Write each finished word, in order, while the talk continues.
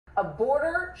A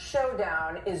border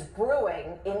showdown is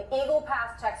brewing in Eagle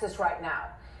Pass, Texas right now,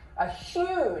 a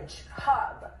huge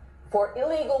hub for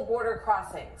illegal border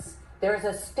crossings. There is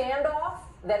a standoff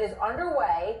that is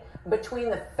underway between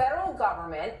the federal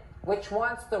government, which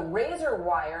wants the razor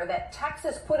wire that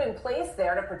Texas put in place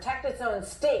there to protect its own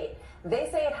state. They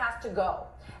say it has to go.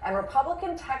 And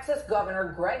Republican Texas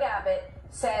Governor Greg Abbott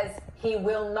says he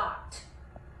will not.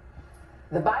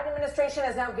 The Biden administration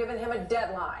has now given him a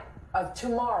deadline of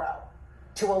tomorrow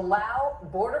to allow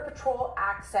Border Patrol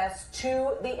access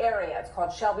to the area. It's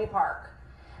called Shelby Park,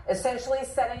 essentially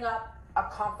setting up a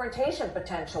confrontation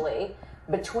potentially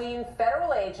between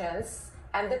federal agents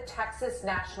and the Texas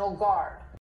National Guard.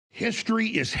 History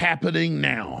is happening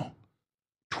now.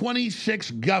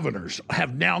 26 governors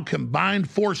have now combined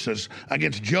forces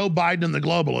against Joe Biden and the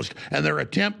globalists and their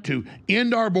attempt to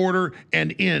end our border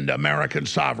and end American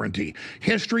sovereignty.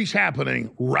 History's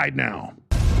happening right now.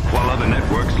 While other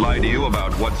networks lie to you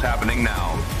about what's happening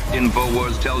now,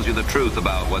 InfoWars tells you the truth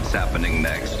about what's happening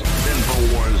next.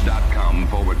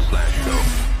 InfoWars.com/show.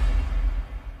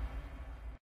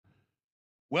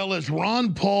 Well, as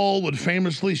Ron Paul would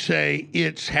famously say,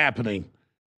 it's happening.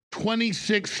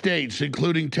 26 states,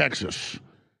 including Texas,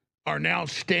 are now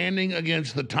standing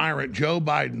against the tyrant Joe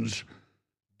Biden's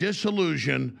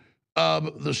dissolution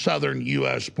of the southern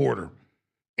U.S. border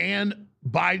and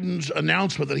Biden's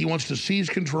announcement that he wants to seize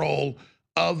control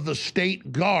of the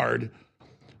state guard,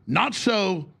 not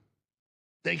so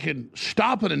they can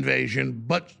stop an invasion,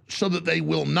 but so that they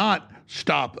will not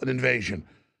stop an invasion.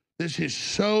 This is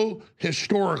so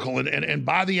historical, and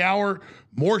by the hour,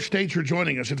 more states are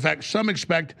joining us. In fact, some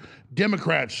expect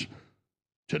Democrats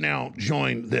to now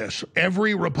join this.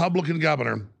 Every Republican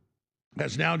governor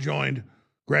has now joined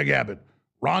Greg Abbott.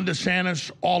 Ron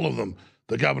DeSantis, all of them.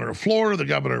 The governor of Florida, the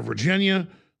governor of Virginia,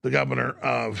 the governor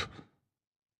of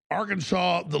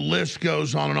Arkansas, the list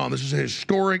goes on and on. This is a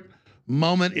historic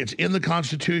moment. It's in the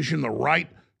Constitution, the right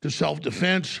to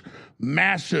self-defense,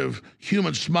 massive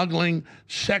human smuggling,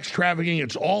 sex trafficking.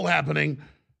 It's all happening.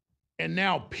 And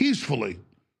now, peacefully,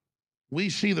 we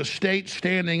see the state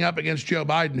standing up against Joe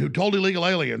Biden, who told illegal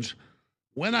aliens,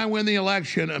 when I win the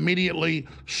election, immediately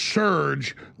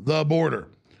surge the border.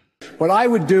 What I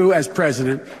would do as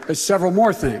president is several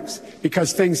more things,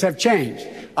 because things have changed.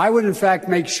 I would, in fact,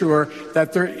 make sure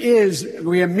that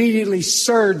we immediately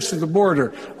surge to the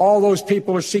border. All those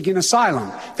people are seeking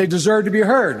asylum. They deserve to be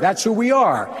heard. That's who we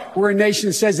are. We're a nation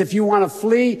that says if you want to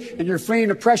flee and you're fleeing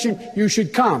oppression, you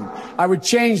should come. I would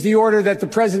change the order that the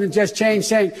president just changed,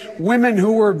 saying women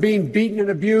who were being beaten and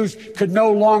abused could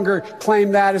no longer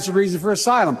claim that as a reason for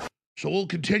asylum. So we'll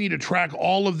continue to track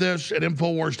all of this at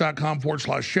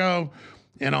Infowars.com/show.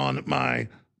 And on my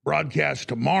broadcast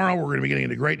tomorrow, we're going to be getting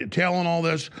into great detail on all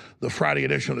this, the Friday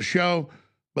edition of the show.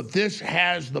 But this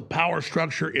has the power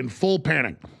structure in full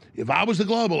panic. If I was the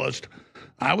globalist,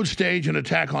 I would stage an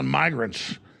attack on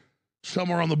migrants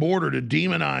somewhere on the border to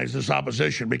demonize this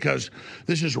opposition, because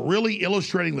this is really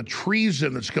illustrating the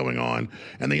treason that's going on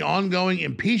and the ongoing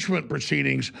impeachment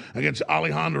proceedings against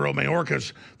Alejandro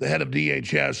Mayorkas, the head of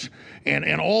DHS,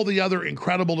 and all the other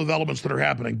incredible developments that are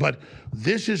happening. But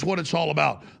this is what it's all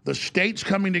about. The states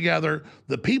coming together,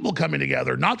 the people coming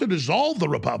together, not to dissolve the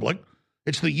republic.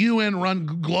 It's the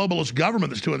UN-run globalist government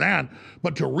that's doing that,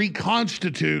 but to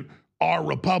reconstitute our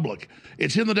republic.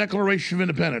 It's in the Declaration of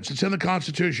Independence. It's in the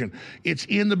Constitution. It's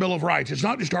in the Bill of Rights. It's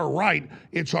not just our right,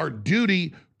 it's our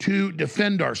duty to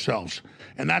defend ourselves.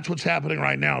 And that's what's happening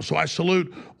right now. So I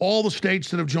salute all the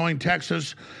states that have joined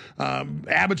Texas.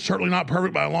 Abbott's certainly not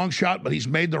perfect by a long shot, but he's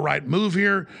made the right move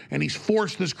here, and he's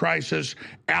forced this crisis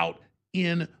out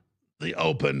in the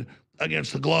open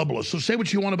against the globalists. So say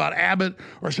what you want about Abbott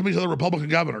or some of these other Republican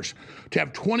governors. To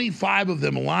have 25 of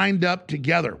them lined up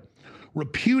together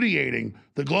repudiating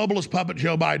the globalist puppet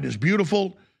Joe Biden is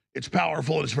beautiful, it's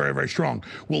powerful, and it's very, very strong.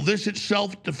 Will this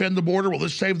itself defend the border? Will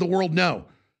this save the world? No.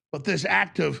 But this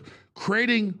act of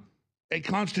creating a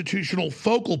constitutional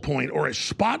focal point or a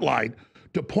spotlight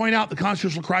to point out the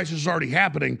constitutional crisis is already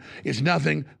happening is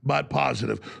nothing but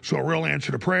positive. So a real answer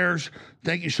to prayers.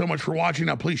 Thank you so much for watching.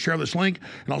 Now, please share this link,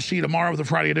 and I'll see you tomorrow with the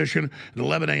Friday edition at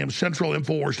 11 a.m. Central,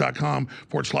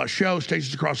 Infowars.com/show,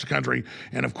 stations across the country,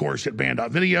 and, of course, at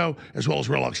band.video, as well as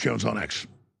Relox Jones on X.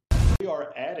 We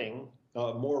are adding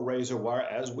more razor wire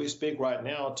as we speak right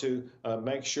now to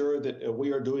make sure that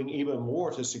we are doing even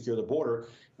more to secure the border.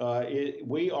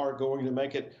 We are going to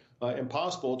make it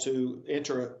impossible to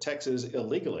enter Texas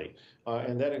illegally.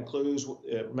 And that includes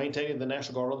maintaining the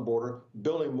National Guard on the border,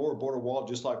 building more border wall,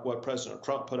 just like what President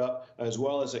Trump put up, as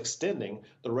well as extending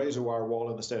the razor wire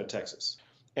wall in the state of Texas.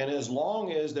 And as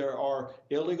long as there are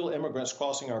illegal immigrants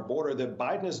crossing our border that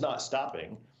Biden is not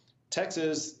stopping,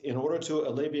 Texas, in order to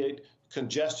alleviate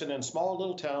congestion in small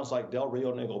little towns like Del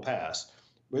Rio and Eagle Pass,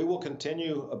 we will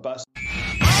continue a bus. Go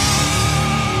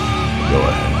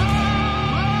ahead.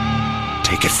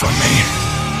 Take it from me.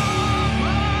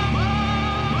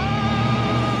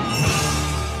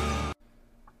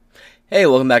 Hey,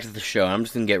 welcome back to the show. I'm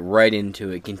just going to get right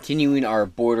into it, continuing our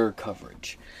border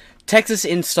coverage. Texas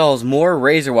installs more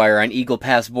razor wire on Eagle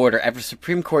Pass border after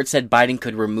Supreme Court said Biden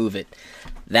could remove it.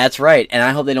 That's right, and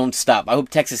I hope they don't stop. I hope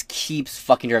Texas keeps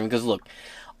fucking driving, because look,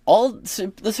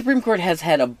 the Supreme Court has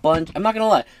had a bunch, I'm not going to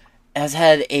lie, has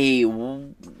had a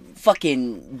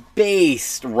fucking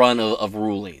based run of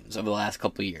rulings over the last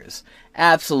couple of years.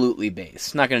 Absolutely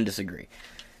based. Not going to disagree.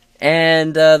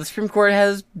 And the Supreme Court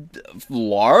has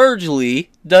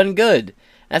largely done good.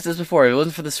 As I said before, if it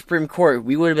wasn't for the Supreme Court,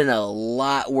 we would have been a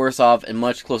lot worse off and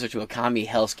much closer to a commie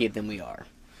hellscape than we are.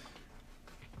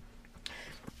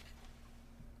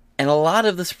 And a lot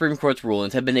of the Supreme Court's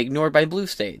rulings have been ignored by blue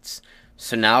states.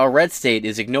 So now a red state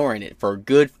is ignoring it for a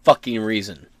good fucking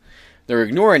reason. They're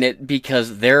ignoring it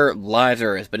because their lives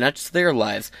are at risk, but not just their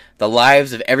lives, the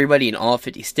lives of everybody in all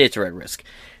 50 states are at risk.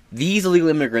 These illegal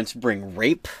immigrants bring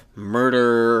rape,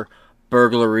 murder,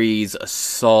 burglaries,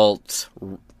 assault,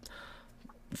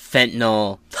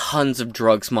 fentanyl, tons of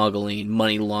drug smuggling,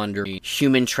 money laundering,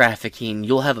 human trafficking.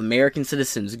 You'll have American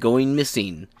citizens going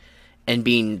missing and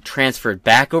being transferred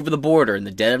back over the border in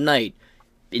the dead of night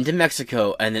into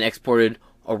Mexico and then exported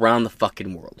around the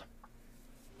fucking world.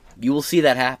 You will see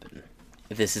that happen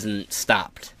if this isn't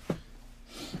stopped. And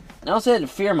I don't say that to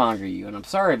fearmonger you, and I'm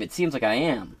sorry if it seems like I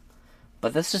am.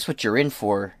 But that's just what you're in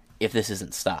for if this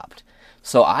isn't stopped.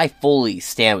 So I fully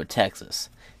stand with Texas.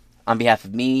 On behalf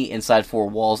of me, Inside Four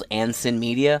Walls, and Sin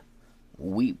Media,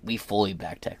 we fully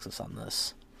back Texas on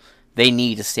this. They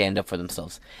need to stand up for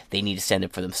themselves. They need to stand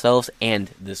up for themselves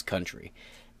and this country.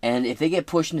 And if they get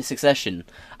pushed into secession,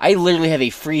 I literally have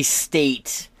a free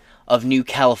state of New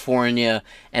California,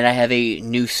 and I have a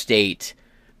new state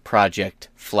project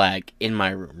flag in my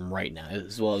room right now,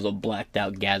 as well as a blacked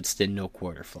out Gadsden no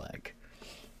quarter flag.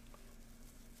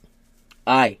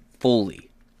 I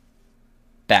fully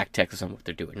back Texas on what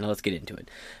they're doing. Now let's get into it.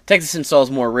 Texas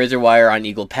installs more razor wire on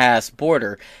Eagle Pass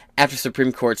border after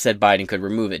Supreme Court said Biden could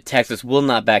remove it. Texas will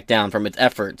not back down from its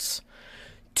efforts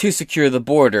to secure the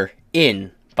border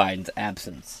in Biden's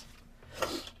absence.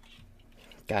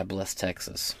 God bless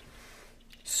Texas.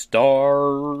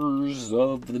 Stars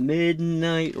of the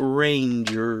Midnight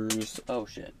Rangers. Oh,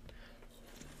 shit.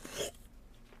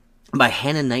 By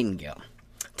Hannah Nightingale.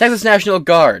 Texas National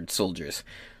Guard soldiers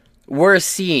were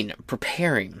seen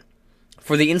preparing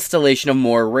for the installation of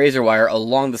more razor wire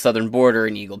along the southern border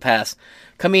in Eagle Pass,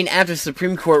 coming after the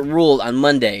Supreme Court ruled on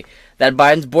Monday that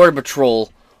Biden's Border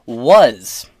Patrol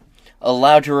was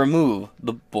allowed to remove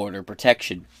the border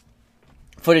protection.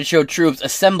 Footage showed troops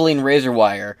assembling razor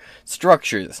wire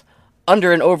structures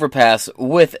under an overpass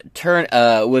with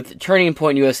Turning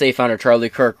Point USA founder Charlie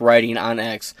Kirk writing on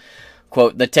X,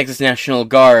 quote, "The Texas National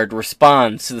Guard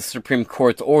responds to the Supreme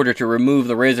Court's order to remove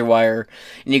the razor wire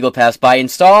in Eagle Pass by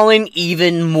installing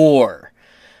even more.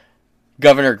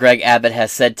 Governor Greg Abbott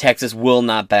has said Texas will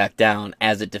not back down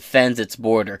as it defends its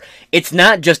border." It's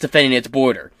not just defending its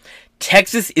border.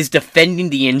 Texas is defending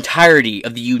the entirety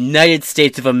of the United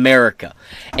States of America.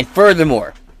 And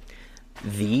furthermore,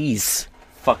 these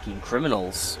fucking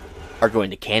criminals are going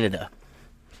to Canada.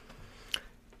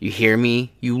 You hear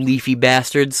me, you leafy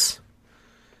bastards?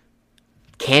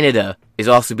 Canada is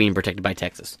also being protected by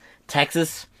Texas.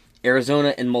 Texas,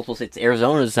 Arizona, and multiple states.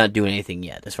 Arizona is not doing anything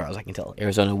yet, as far as I can tell.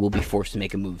 Arizona will be forced to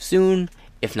make a move soon,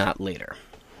 if not later.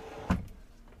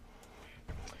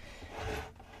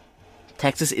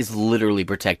 Texas is literally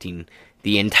protecting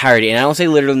the entirety, and I don't say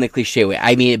literally in the cliche way,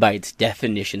 I mean it by its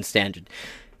definition standard.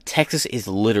 Texas is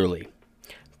literally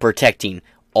protecting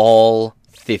all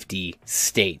 50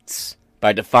 states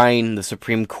by defying the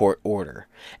Supreme Court order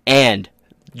and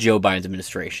Joe Biden's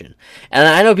administration. And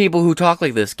I know people who talk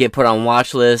like this get put on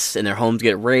watch lists and their homes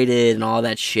get raided and all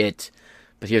that shit.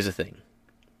 But here's the thing.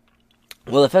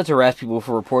 Well, the feds harass people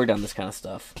for reporting on this kind of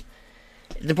stuff.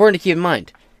 It's important to keep in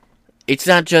mind. It's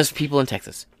not just people in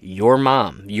Texas. Your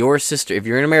mom, your sister, if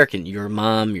you're an American, your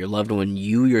mom, your loved one,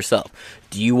 you yourself.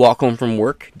 Do you walk home from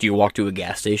work? Do you walk to a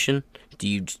gas station? Do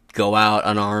you go out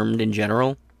unarmed in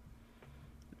general?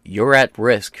 You're at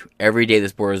risk every day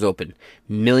this border is open.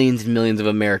 Millions and millions of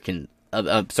millions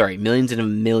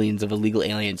and millions of illegal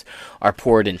aliens are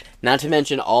poured in. Not to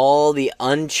mention all the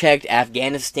unchecked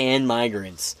Afghanistan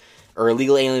migrants or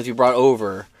illegal aliens we brought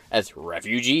over as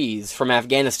refugees from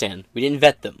Afghanistan. We didn't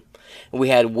vet them. and we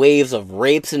had waves of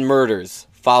rapes and murders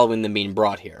following them being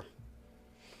brought here.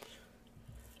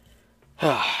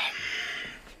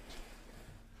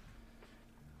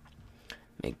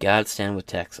 May God stand with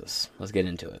Texas. Let's get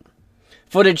into it.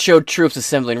 Footage showed troops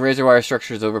assembling razor wire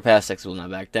structures overpass. Texas will not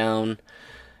back down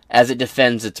as it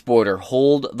defends its border.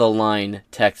 Hold the line,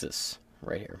 Texas.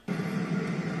 Right here.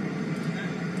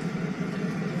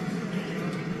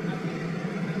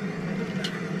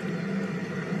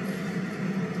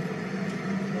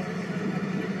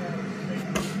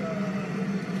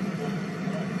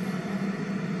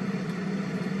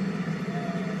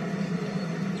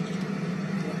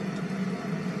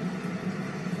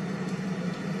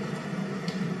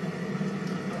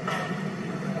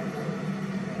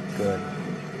 Good.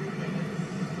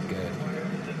 Good.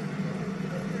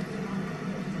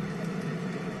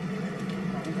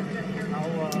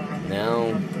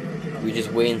 Now, we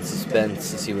just wait in suspense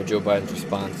to see what Joe Biden's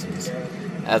response is.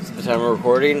 As of the time of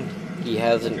recording, he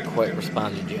hasn't quite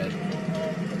responded yet.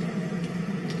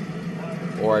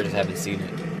 Or I just haven't seen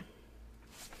it.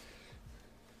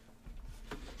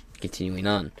 Continuing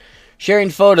on. Sharing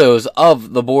photos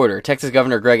of the border, Texas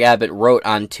Governor Greg Abbott wrote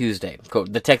on Tuesday,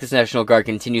 quote, "The Texas National Guard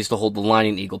continues to hold the line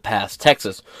in Eagle Pass.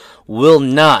 Texas will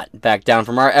not back down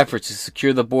from our efforts to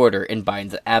secure the border in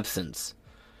Biden's absence."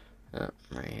 Right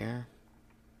here.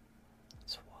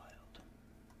 It's wild.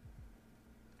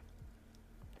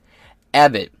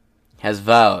 Abbott has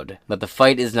vowed that the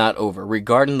fight is not over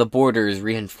regarding the border's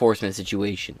reinforcement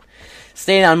situation,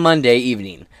 stating on Monday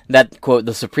evening that, quote,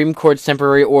 "the Supreme Court's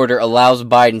temporary order allows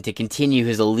Biden to continue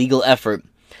his illegal effort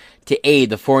to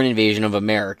aid the foreign invasion of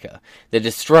America. The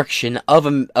destruction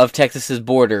of Texas's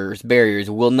barriers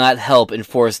will not help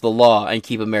enforce the law and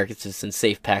keep American citizens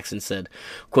safe," Paxton said.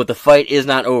 Quote, "The fight is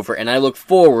not over, and I look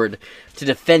forward to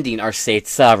defending our state's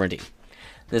sovereignty."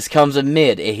 This comes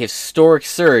amid a historic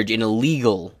surge in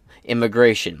illegal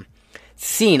immigration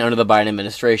seen under the Biden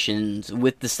administration,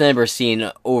 with December seeing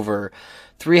over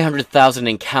 300,000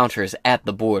 encounters at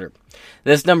the border.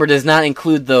 This number does not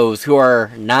include those who are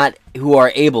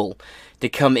able to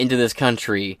come into this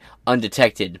country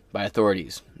undetected by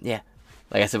authorities. Yeah,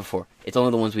 like I said before, it's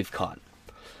only the ones we've caught.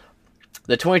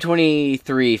 The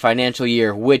 2023 financial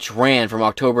year, which ran from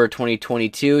October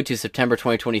 2022 to September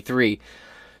 2023,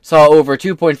 saw over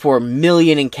 2.4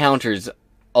 million encounters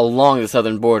along the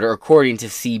southern border, according to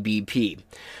CBP.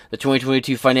 The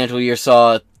 2022 financial year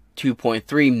saw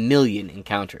 2.3 million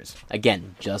encounters.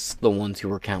 Again, just the ones who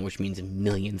were counted, which means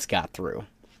millions got through.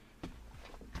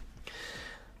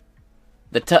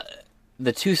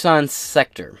 The Tucson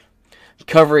sector,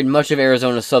 covering much of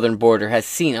Arizona's southern border, has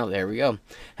seen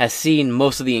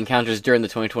most of the encounters during the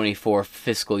 2024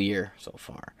 fiscal year so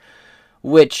far,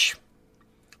 which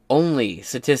only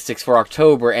statistics for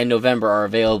October and November are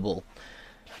available.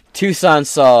 Tucson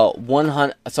saw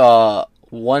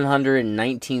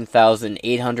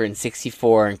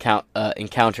 119,864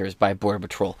 encounters by Border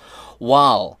Patrol,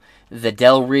 while the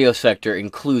Del Rio sector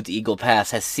includes Eagle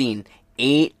Pass, has seen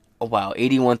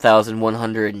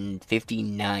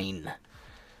 81,159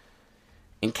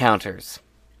 encounters,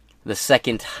 the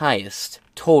second highest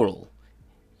total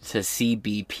to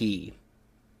CBP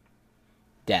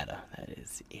data. That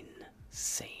is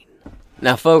insane.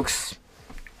 Now, folks,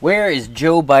 where is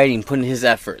Joe Biden putting his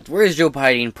efforts? Where is Joe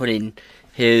Biden putting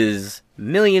his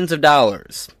millions of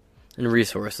dollars and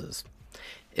resources?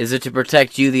 Is it to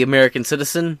protect you, the American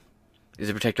citizen? Is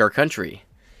it to protect our country?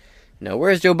 No.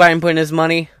 Where is Joe Biden putting his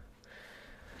money?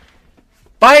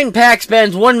 Biden PAC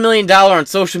spends $1 million on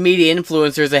social media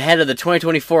influencers ahead of the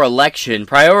 2024 election.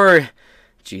 Priority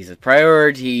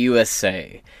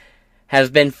USA has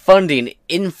been funding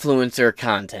influencer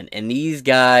content, and these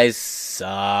guys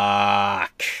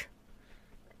suck.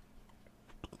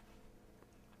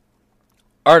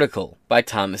 Article by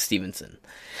Thomas Stevenson.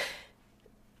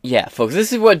 Yeah, folks,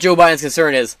 this is what Joe Biden's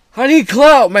concern is. I need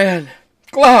clout, man.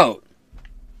 Clout.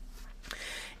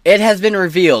 It has been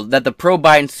revealed that the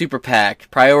pro-Biden super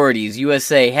PAC, Priorities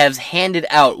USA, has handed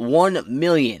out $1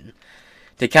 million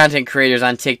to content creators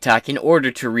on TikTok in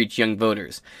order to reach young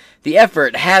voters. The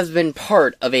effort has been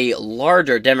part of a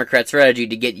larger Democrat strategy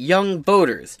to get young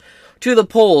voters to the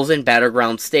polls in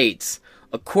battleground states,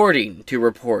 according to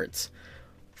reports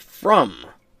from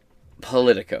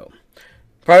Politico.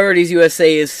 Priorities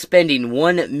USA is spending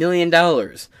 $1 million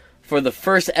for the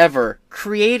first ever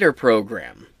creator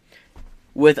program,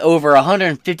 with over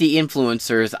 150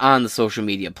 influencers on the social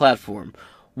media platform.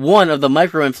 One of the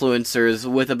micro-influencers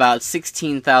with about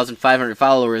 16,500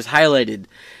 followers highlighted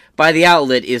by the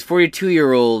outlet is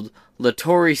 42-year-old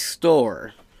Latori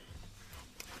Store.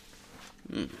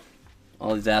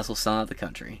 All these assholes selling out the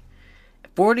country.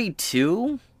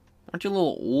 42? Aren't you a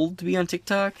little old to be on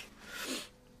TikTok?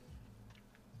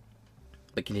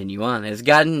 But continue on. Has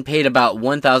gotten paid about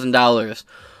 $1,000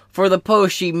 for the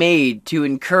post she made to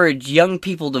encourage young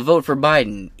people to vote for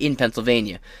Biden in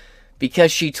Pennsylvania,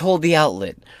 because she told the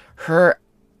outlet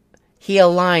he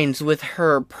aligns with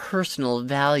her personal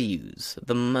values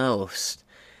the most.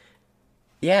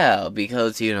 Yeah,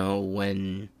 because,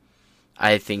 when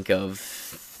I think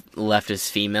of leftist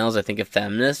females, I think of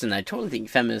feminists, and I totally think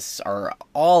feminists are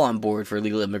all on board for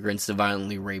illegal immigrants to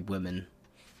violently rape women.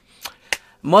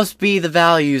 Must be the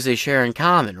values they share in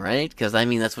common, right? Because,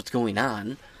 that's what's going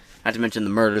on. Not to mention the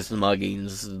murders, the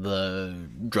muggings, the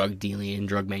drug dealing and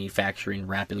drug manufacturing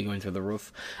rapidly going through the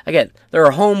roof. Again, there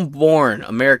are homeborn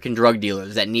American drug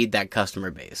dealers that need that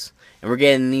customer base. And we're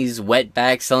getting these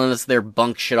wetbacks selling us their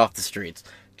bunk shit off the streets.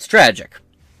 It's tragic.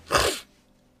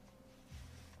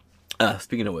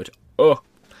 Speaking of which,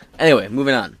 anyway,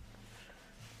 moving on.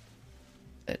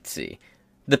 Let's see.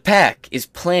 The PAC is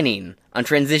planning on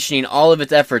transitioning all of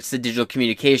its efforts to digital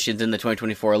communications in the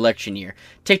 2024 election year.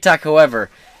 TikTok,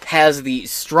 however, has the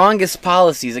strongest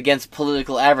policies against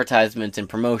political advertisements and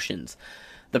promotions.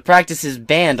 The practice is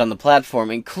banned on the platform,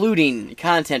 including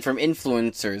content from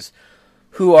influencers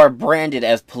who are branded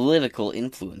as political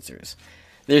influencers.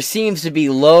 There seems to be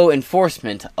low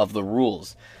enforcement of the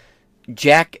rules.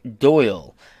 Jack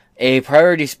Doyle, a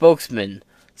priority spokesman,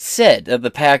 said that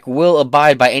the PAC will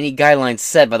abide by any guidelines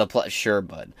set by the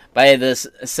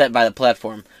set by the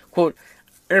platform. Quote,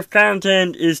 "If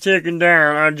content is taken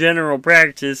down, our general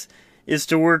practice is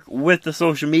to work with the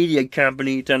social media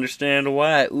company to understand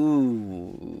why."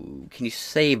 Ooh, can you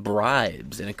say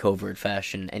bribes in a covert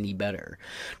fashion any better?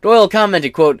 Doyle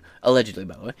commented, quote, allegedly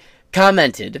by the way,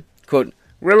 commented, quote,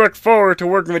 "We look forward to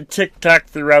working with TikTok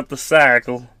throughout the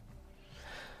cycle."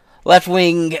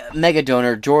 Left-wing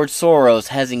megadonor George Soros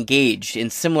has engaged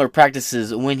in similar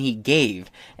practices when he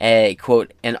gave a,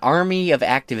 quote, an army of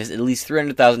activists at least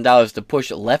 $300,000 to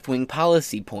push left-wing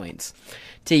policy points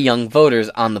to young voters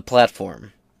on the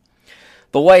platform.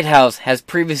 The White House has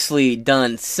previously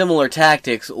done similar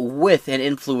tactics with an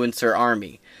influencer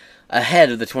army. Ahead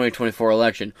of the 2024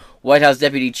 election, White House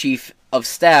Deputy Chief of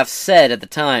Staff said at the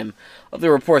time of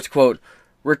the reports, quote,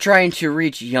 "We're trying to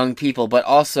reach young people, but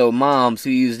also moms who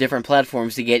use different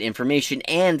platforms to get information,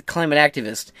 and climate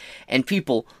activists, and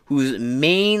people whose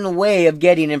main way of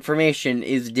getting information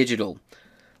is digital."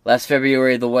 Last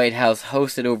February, the White House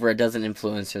hosted over a dozen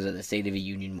influencers at the State of the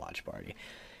Union watch party.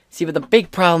 See, but the big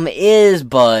problem is,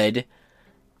 bud,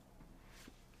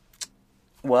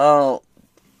 well,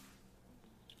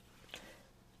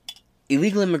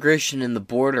 illegal immigration and the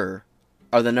border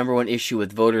are the number one issue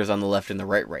with voters on the left and the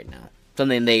right now.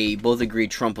 Something they both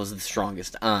agreed Trump was the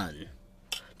strongest on.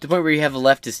 To the point where you have a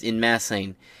leftist in mass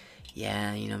saying,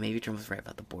 yeah, maybe Trump was right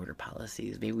about the border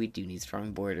policies. Maybe we do need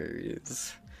strong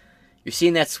borders. You're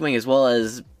seeing that swing, as well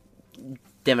as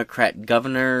Democrat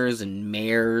governors and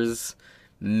mayors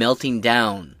melting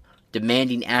down,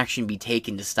 demanding action be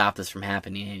taken to stop this from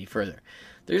happening any further.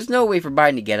 There's no way for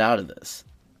Biden to get out of this.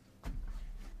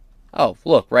 Oh,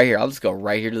 look, right here. I'll just go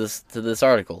right here to this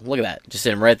article. Look at that. Just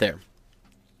sitting right there.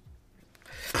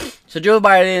 So Joe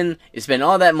Biden is spending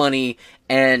all that money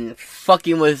and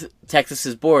fucking with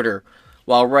Texas's border,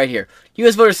 while right here,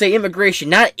 U.S. voters say immigration,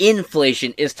 not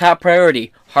inflation, is top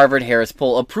priority. Harvard-Harris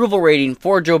poll approval rating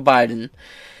for Joe Biden,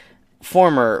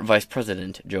 former Vice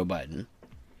President Joe Biden,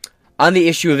 on the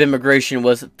issue of immigration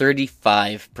was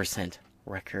 35%.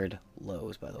 Record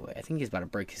lows, by the way. I think he's about to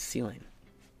break his ceiling.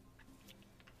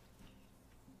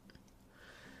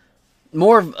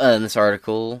 More in this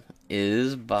article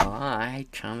is by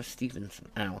Thomas Stevenson.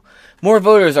 More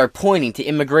voters are pointing to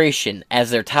immigration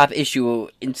as their top issue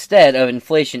instead of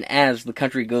inflation as the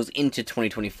country goes into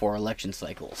 2024 election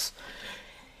cycles.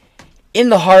 In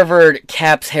the Harvard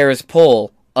Capps-Harris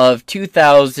poll of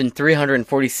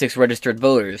 2,346 registered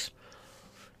voters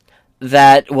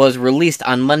that was released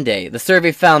on Monday, the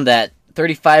survey found that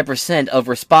 35% of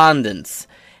respondents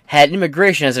had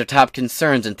immigration as their top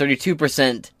concerns, and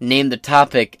 32% named the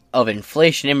topic of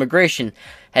inflation. Immigration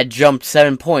had jumped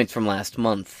 7 points from last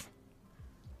month.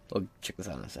 We'll check this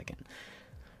out in a second.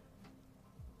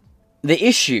 The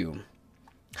issue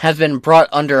has been brought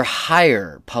under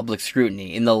higher public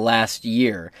scrutiny in the last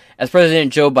year, as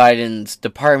President Joe Biden's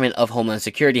Department of Homeland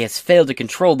Security has failed to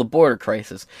control the border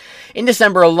crisis. In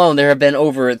December alone, there have been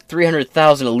over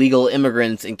 300,000 illegal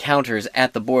immigrants encounters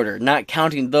at the border, not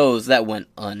counting those that went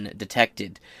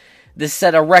undetected. This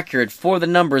set a record for the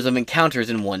numbers of encounters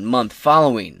in 1 month,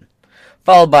 followed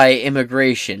by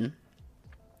immigration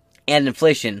and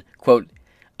inflation, quote,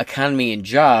 economy and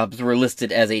jobs were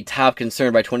listed as a top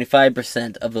concern by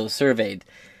 25% of those surveyed.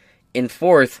 In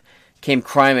fourth came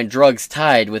crime and drugs,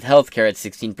 tied with healthcare at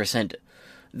 16%.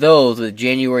 Those with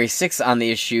January 6th on the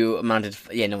issue amounted...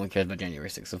 Yeah, no one cares about January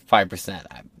 6th, so 5%.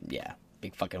 Yeah,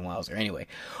 big fucking wowzer. Anyway,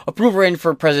 approval rating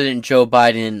for President Joe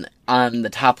Biden on the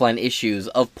top-line issues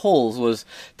of polls was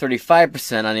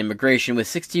 35% on immigration, with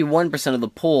 61% of the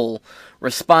poll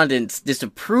respondents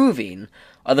disapproving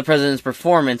of the president's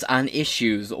performance on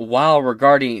issues, while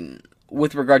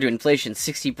with regard to inflation,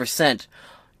 60%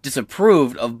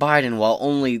 disapproved of Biden, while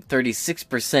only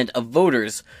 36% of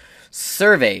voters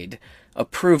surveyed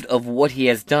approved of what he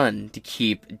has done to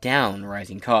keep down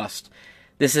rising costs.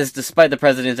 This is despite the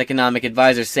president's economic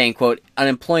advisor saying, quote,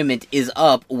 unemployment is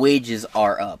up, wages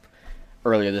are up.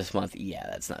 Earlier this month, yeah,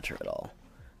 that's not true at all.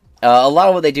 A lot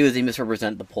of what they do is they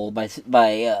misrepresent the poll by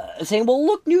saying, well,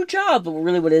 look, new jobs. But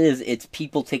really what it is, it's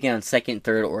people taking on second,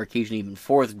 third, or occasionally even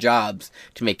fourth jobs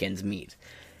to make ends meet.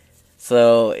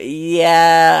 So,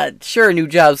 yeah, sure, new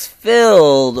jobs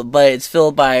filled, but it's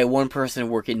filled by one person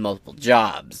working multiple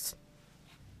jobs.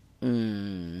 Not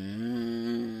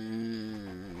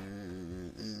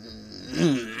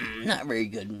very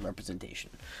good representation.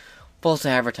 False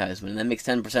advertisement, and that makes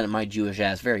 10% of my Jewish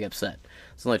ass very upset.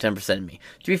 It's only 10% of me.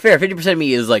 To be fair, 50% of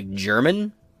me is, like,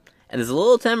 German, and there's a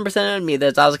little 10% of me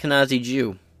that's Ashkenazi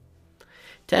Jew.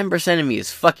 10% of me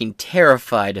is fucking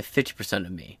terrified of 50%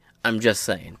 of me. I'm just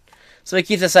saying. So it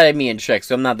keeps that side of me in check,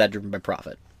 so I'm not that driven by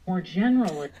profit. More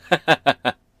generally...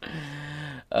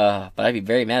 But I'd be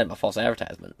very mad about false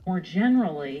advertisement. More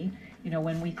generally,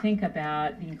 when we think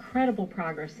about the incredible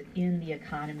progress in the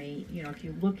economy, if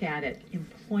you look at it,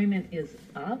 employment is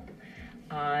up,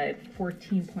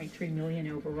 14.3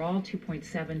 million overall,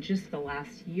 2.7 just the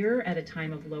last year at a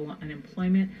time of low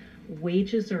unemployment.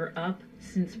 Wages are up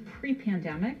since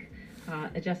pre-pandemic,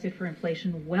 adjusted for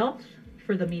inflation. Wealth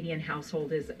for the median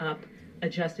household is up,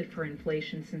 adjusted for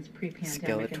inflation since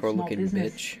pre-pandemic. And small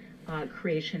business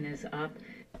creation is up.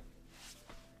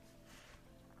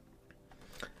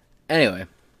 Anyway,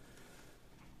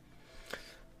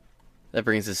 that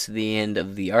brings us to the end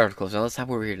of the article. So let's hop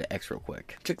over here to X real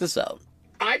quick. Check this out.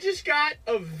 I just got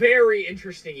a very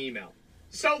interesting email.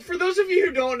 So for those of you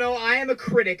who don't know, I am a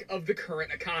critic of the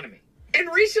current economy.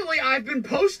 And recently I've been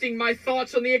posting my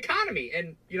thoughts on the economy.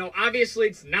 And, obviously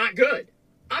it's not good.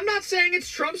 I'm not saying it's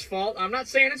Trump's fault. I'm not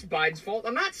saying it's Biden's fault.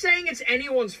 I'm not saying it's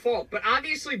anyone's fault. But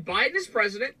obviously Biden is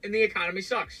president and the economy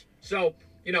sucks. So...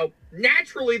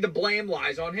 naturally the blame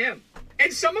lies on him.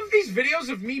 And some of these videos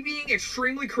of me being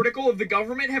extremely critical of the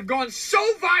government have gone so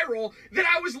viral that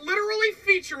I was literally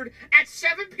featured at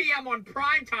 7 p.m. on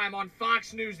primetime on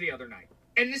Fox News the other night.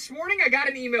 And this morning I got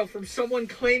an email from someone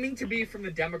claiming to be from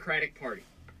the Democratic Party.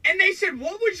 And they said,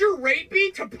 what would your rate be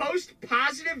to post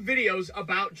positive videos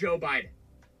about Joe Biden?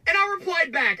 And I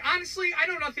replied back, honestly, I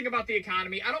know nothing about the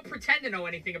economy. I don't pretend to know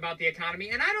anything about the economy.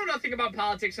 And I know nothing about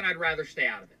politics, and I'd rather stay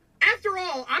out of it. After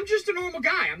all, I'm just a normal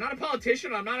guy. I'm not a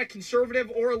politician. I'm not a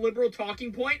conservative or a liberal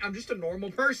talking point. I'm just a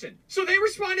normal person. So they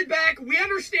responded back, we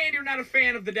understand you're not a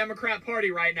fan of the Democrat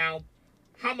Party right now.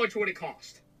 How much would it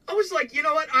cost? I was like, you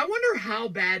know what? I wonder how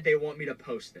bad they want me to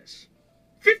post this.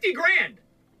 50 grand.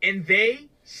 And they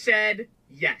said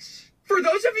yes. For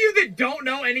those of you that don't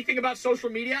know anything about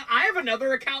social media, I have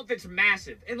another account that's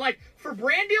massive. And for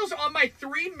brand deals on my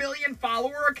 3 million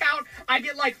follower account, I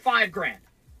get 5 grand.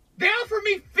 They offer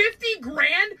me 50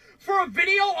 grand for a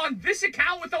video on this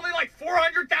account with only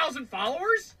 400,000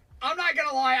 followers? I'm not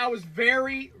gonna lie, I was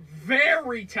very,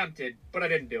 very tempted, but I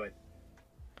didn't do it.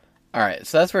 Alright,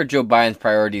 so that's where Joe Biden's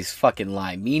priorities fucking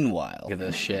lie. Meanwhile, look at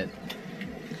this shit.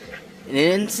 In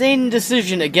an insane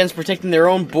decision against protecting their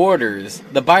own borders,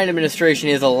 the Biden administration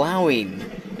is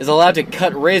allowed to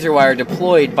cut razor wire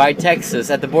deployed by Texas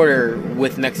at the border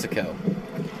with Mexico.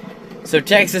 So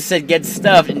Texas said get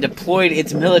stuffed and deployed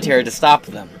its military to stop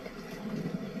them.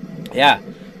 Yeah.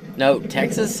 No,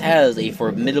 Texas has a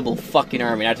formidable fucking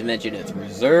army, not to mention its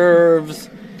reserves.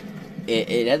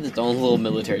 It has its own little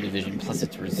military division, plus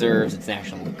its reserves, its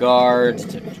National Guard,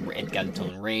 it got its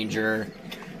own ranger.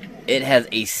 It has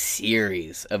a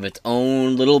series of its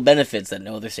own little benefits that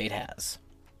no other state has.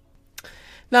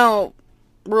 Now,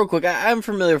 real quick, I'm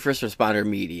familiar with first responder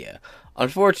media.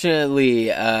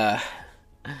 Unfortunately, I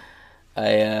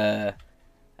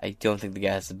don't think the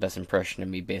guy has the best impression of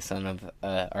me based on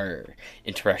our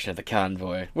interaction at the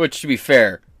convoy. Which, to be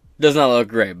fair, does not look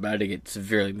great, but I think it's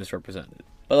severely misrepresented.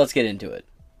 But let's get into it.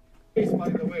 By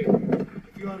the way,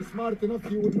 if you are smart enough,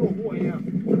 you would know who I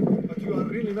am. But you are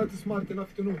really not smart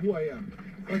enough to know who I am.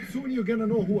 But soon you're gonna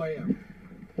know who I am.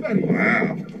 Very easy.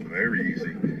 Wow, very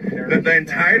easy. The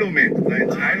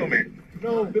entitlement.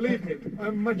 No, believe me,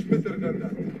 I'm much better than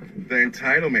that. The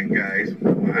entitlement, guys.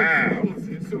 Wow.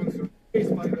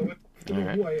 All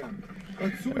right.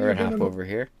 We're gonna hop over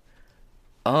here.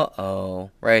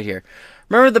 Uh-oh. Right here.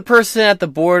 Remember the person at the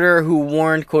border who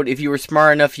warned, quote, if you were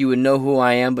smart enough, you would know who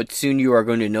I am, but soon you are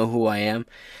going to know who I am?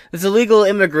 This illegal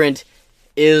immigrant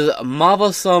is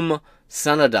Mavasum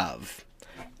Sanadov,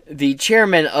 the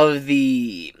chairman of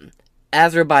the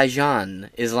Azerbaijan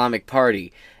Islamic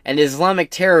Party, an Islamic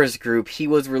terrorist group. He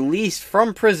was released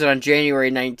from prison on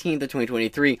January 19th of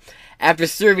 2023 after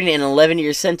serving an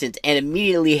 11-year sentence and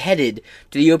immediately headed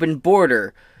to the open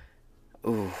border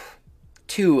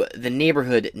to the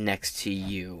neighborhood next to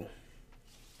you.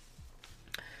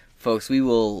 Folks, we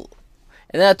will...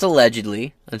 And that's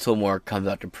allegedly, until more comes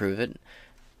out to prove it.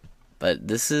 But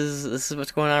this is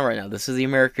what's going on right now. This is the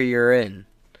America you're in.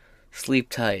 Sleep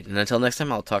tight. And until next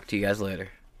time, I'll talk to you guys later.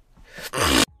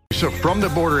 So from the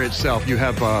border itself, you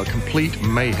have complete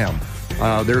mayhem.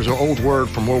 There's an old word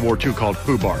from World War II called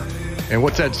FUBAR. And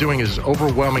what that's doing is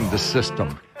overwhelming the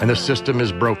system. And the system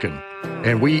is broken.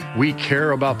 And we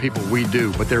care about people, we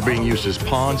do, but they're being used as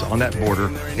pawns on that border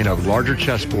in a larger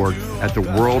chessboard at the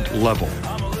world level.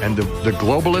 And the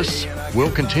globalists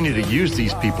will continue to use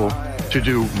these people to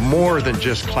do more than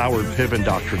just Cloward Piven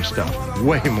doctrine stuff.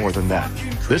 Way more than that.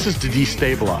 This is to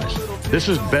destabilize. This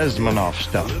is Bezmenov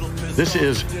stuff. This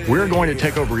is, we're going to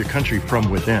take over your country from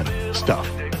within stuff.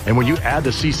 And when you add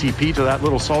the CCP to that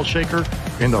little salt shaker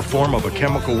in the form of a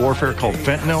chemical warfare called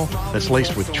fentanyl that's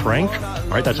laced with tranq,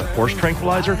 right? That's a horse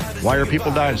tranquilizer. Why are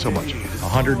people dying so much?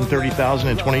 130,000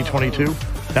 in 2022?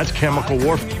 That's chemical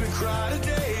warfare.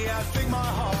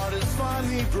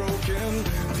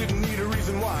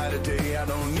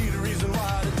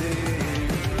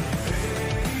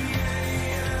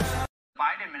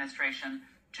 Biden administration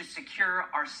to secure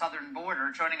our southern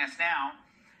border. Joining us now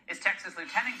is Texas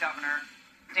Lieutenant Governor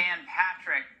Dan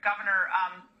Patrick. Governor,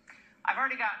 I've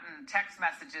already gotten text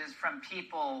messages from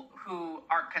people who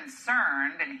are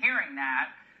concerned and hearing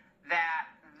that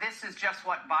this is just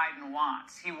what Biden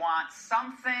wants. He wants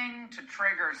something to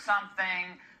trigger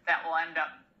something that will end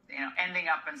up, ending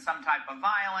up in some type of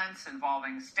violence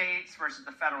involving states versus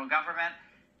the federal government.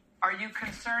 Are you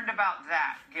concerned about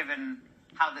that, given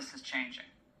how this is changing?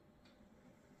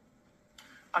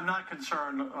 I'm not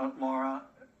concerned, Laura.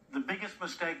 The biggest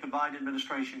mistake the Biden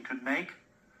administration could make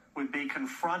would be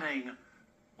confronting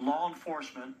law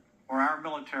enforcement or our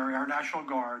military, our National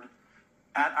Guard,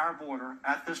 at our border,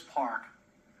 at this park,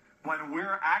 when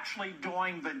we're actually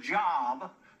doing the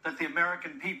job that the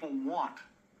American people want.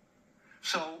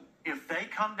 So if they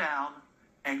come down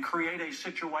and create a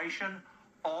situation,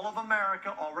 all of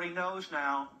America already knows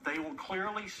now, they will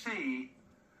clearly see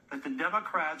that the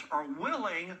Democrats are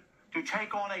willing to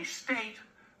take on a state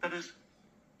that is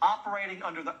operating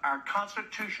under our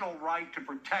constitutional right to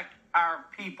protect our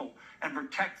people and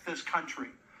protect this country.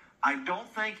 I don't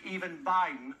think even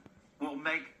Biden will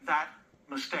make that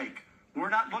mistake. We're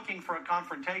not looking for a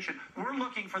confrontation. We're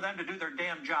looking for them to do their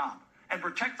damn job and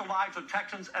protect the lives of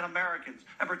Texans and Americans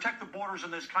and protect the borders in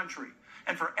this country.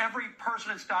 And for every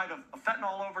person that's died of a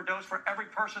fentanyl overdose, for every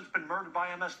person that's been murdered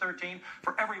by MS-13,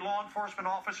 for every law enforcement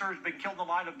officer who's been killed in the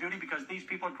line of duty because these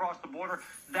people have crossed the border,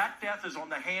 that death is on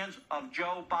the hands of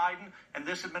Joe Biden and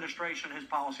this administration and his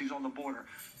policies on the border.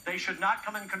 They should not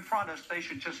come and confront us. They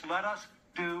should just let us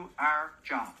do our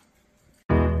job.